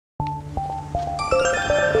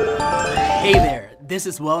Hey there, this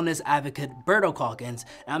is wellness advocate Berto Calkins,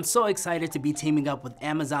 and I'm so excited to be teaming up with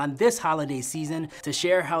Amazon this holiday season to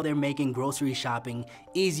share how they're making grocery shopping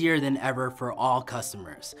easier than ever for all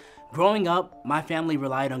customers. Growing up, my family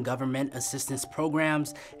relied on government assistance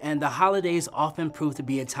programs, and the holidays often proved to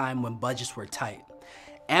be a time when budgets were tight.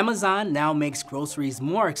 Amazon now makes groceries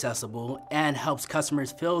more accessible and helps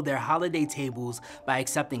customers fill their holiday tables by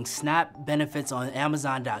accepting SNAP benefits on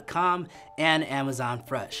Amazon.com and Amazon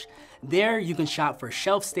Fresh. There, you can shop for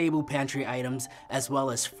shelf-stable pantry items as well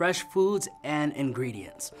as fresh foods and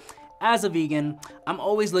ingredients. As a vegan, I'm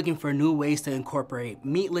always looking for new ways to incorporate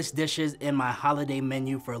meatless dishes in my holiday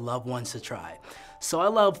menu for loved ones to try. So I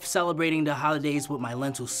love celebrating the holidays with my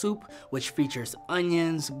lentil soup, which features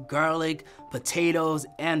onions, garlic, potatoes,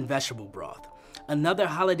 and vegetable broth. Another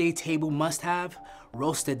holiday table must-have,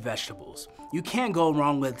 roasted vegetables. You can't go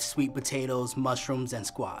wrong with sweet potatoes, mushrooms, and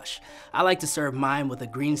squash. I like to serve mine with a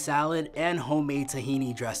green salad and homemade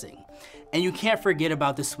tahini dressing. And you can't forget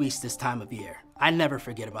about the sweets this time of year. I never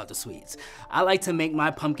forget about the sweets. I like to make my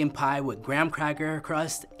pumpkin pie with graham cracker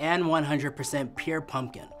crust and 100% pure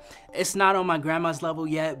pumpkin. It's not on my grandma's level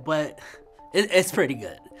yet, but it's pretty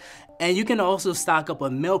good. And you can also stock up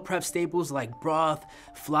on meal prep staples like broth,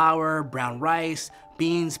 flour, brown rice,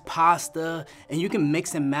 beans, pasta, and you can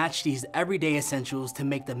mix and match these everyday essentials to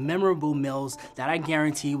make the memorable meals that I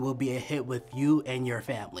guarantee will be a hit with you and your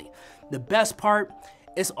family. The best part,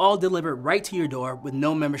 it's all delivered right to your door with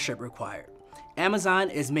no membership required. Amazon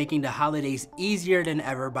is making the holidays easier than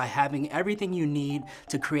ever by having everything you need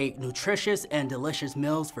to create nutritious and delicious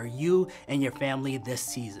meals for you and your family this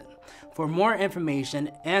season. For more information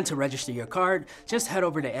and to register your card, just head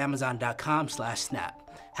over to amazon.com/snap.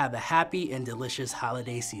 Have a happy and delicious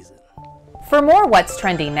holiday season. For more What's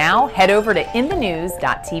Trending Now, head over to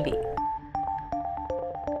inthenews.tv.